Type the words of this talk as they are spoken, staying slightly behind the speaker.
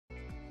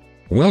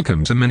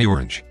Welcome to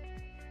miniOrange.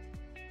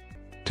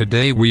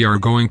 Today we are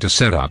going to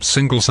set up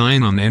single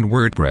sign-on in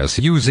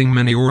WordPress using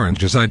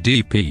miniOrange's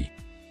IDP.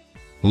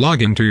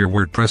 Log into your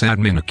WordPress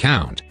admin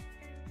account.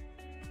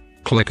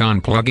 Click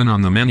on Plugin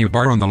on the menu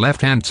bar on the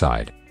left-hand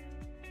side.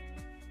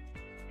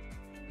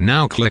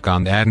 Now click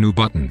on the Add New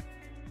button.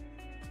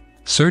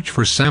 Search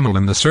for SAML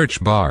in the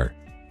search bar.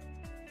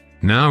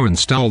 Now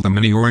install the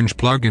miniOrange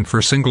plugin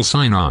for single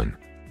sign-on,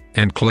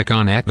 and click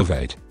on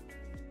Activate.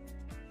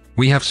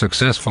 We have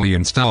successfully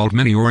installed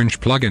miniOrange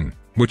plugin,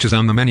 which is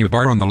on the menu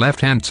bar on the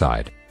left-hand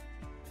side.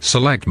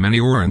 Select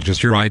miniOrange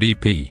as your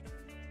IDP.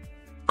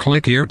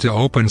 Click here to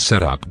open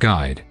Setup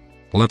Guide.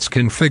 Let's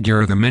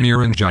configure the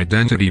miniOrange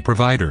identity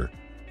provider.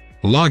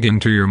 Log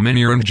into your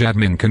miniOrange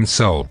admin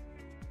console.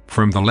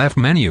 From the left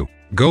menu,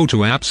 go to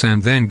Apps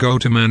and then go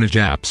to Manage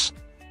Apps.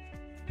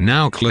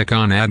 Now click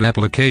on Add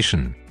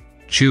Application.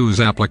 Choose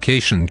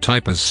application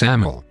type as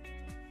SAML.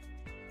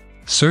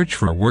 Search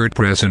for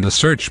WordPress in the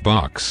search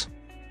box,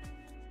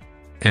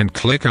 and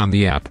click on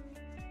the app.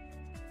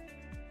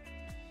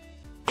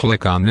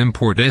 Click on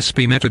Import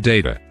SP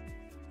metadata.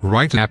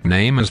 Write app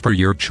name as per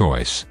your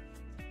choice.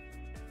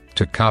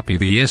 To copy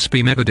the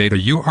SP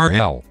metadata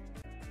URL,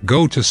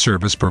 go to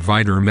Service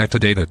Provider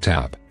Metadata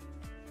tab.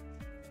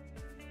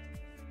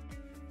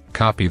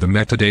 Copy the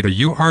metadata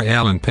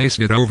URL and paste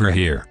it over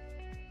here,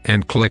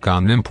 and click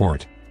on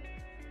Import.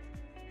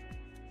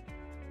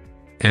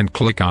 And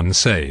click on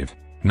Save.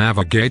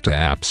 Navigate to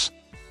Apps.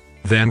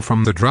 Then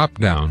from the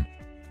drop-down,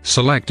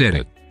 select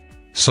Edit.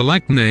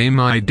 Select Name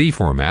ID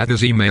format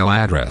as email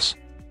address.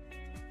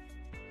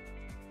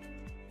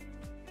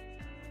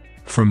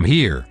 From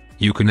here,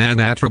 you can add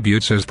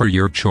attributes as per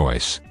your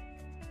choice.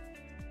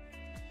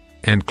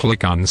 And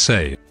click on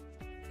Save.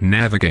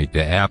 Navigate to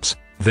Apps,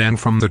 then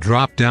from the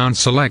drop-down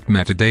select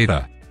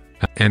Metadata,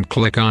 and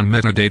click on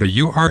Metadata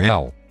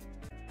URL.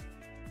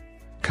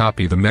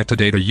 Copy the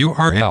metadata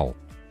URL.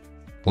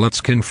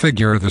 Let's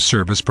configure the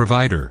service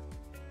provider.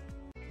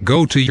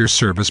 Go to your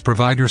Service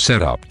Provider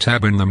Setup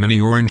tab in the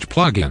miniOrange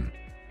plugin.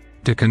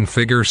 To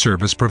configure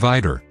service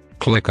provider,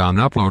 click on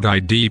Upload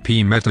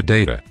IDP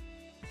metadata.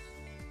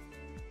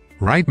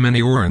 Write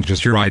miniOrange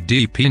as your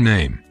IDP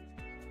name.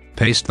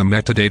 Paste the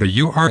metadata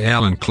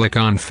URL and click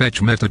on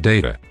Fetch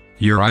metadata.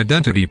 Your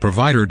identity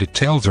provider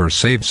details are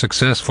saved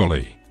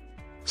successfully.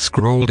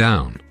 Scroll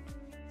down.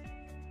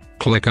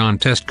 Click on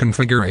Test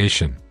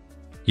Configuration.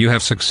 You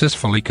have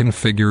successfully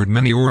configured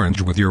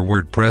miniOrange with your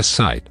WordPress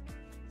site.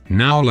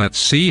 Now let's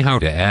see how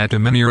to add a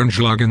miniOrange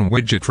login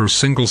widget for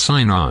single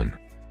sign-on.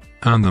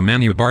 On the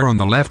menu bar on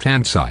the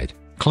left-hand side,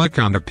 click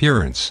on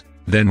Appearance,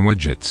 then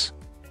Widgets.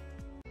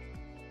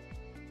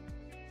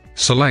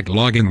 Select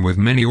Login with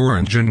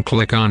miniOrange and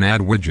click on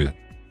Add Widget.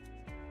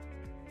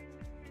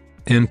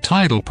 In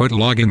title put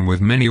Login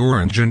with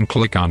miniOrange and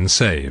click on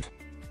Save.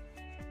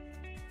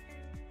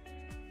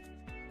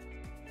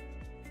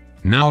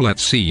 Now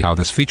let's see how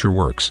this feature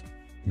works.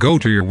 Go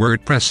to your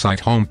WordPress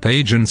site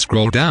homepage and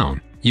scroll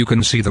down. You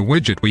can see the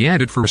widget we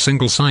added for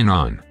single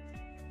sign-on.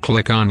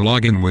 Click on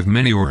Login with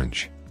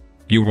miniOrange.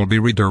 You will be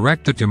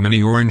redirected to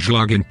miniOrange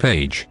login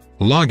page.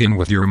 Log in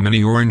with your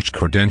miniOrange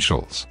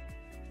credentials.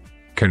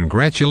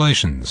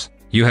 Congratulations!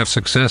 You have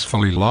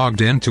successfully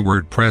logged into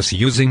WordPress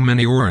using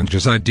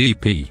miniOrange's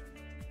IDP.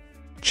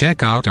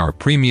 Check out our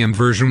premium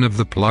version of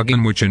the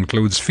plugin, which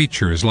includes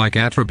features like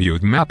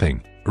attribute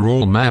mapping,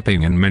 role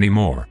mapping and many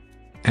more.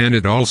 And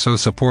it also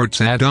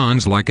supports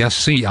add-ons like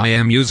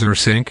SCIM user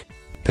sync,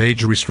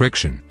 page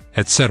restriction,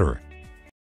 etc.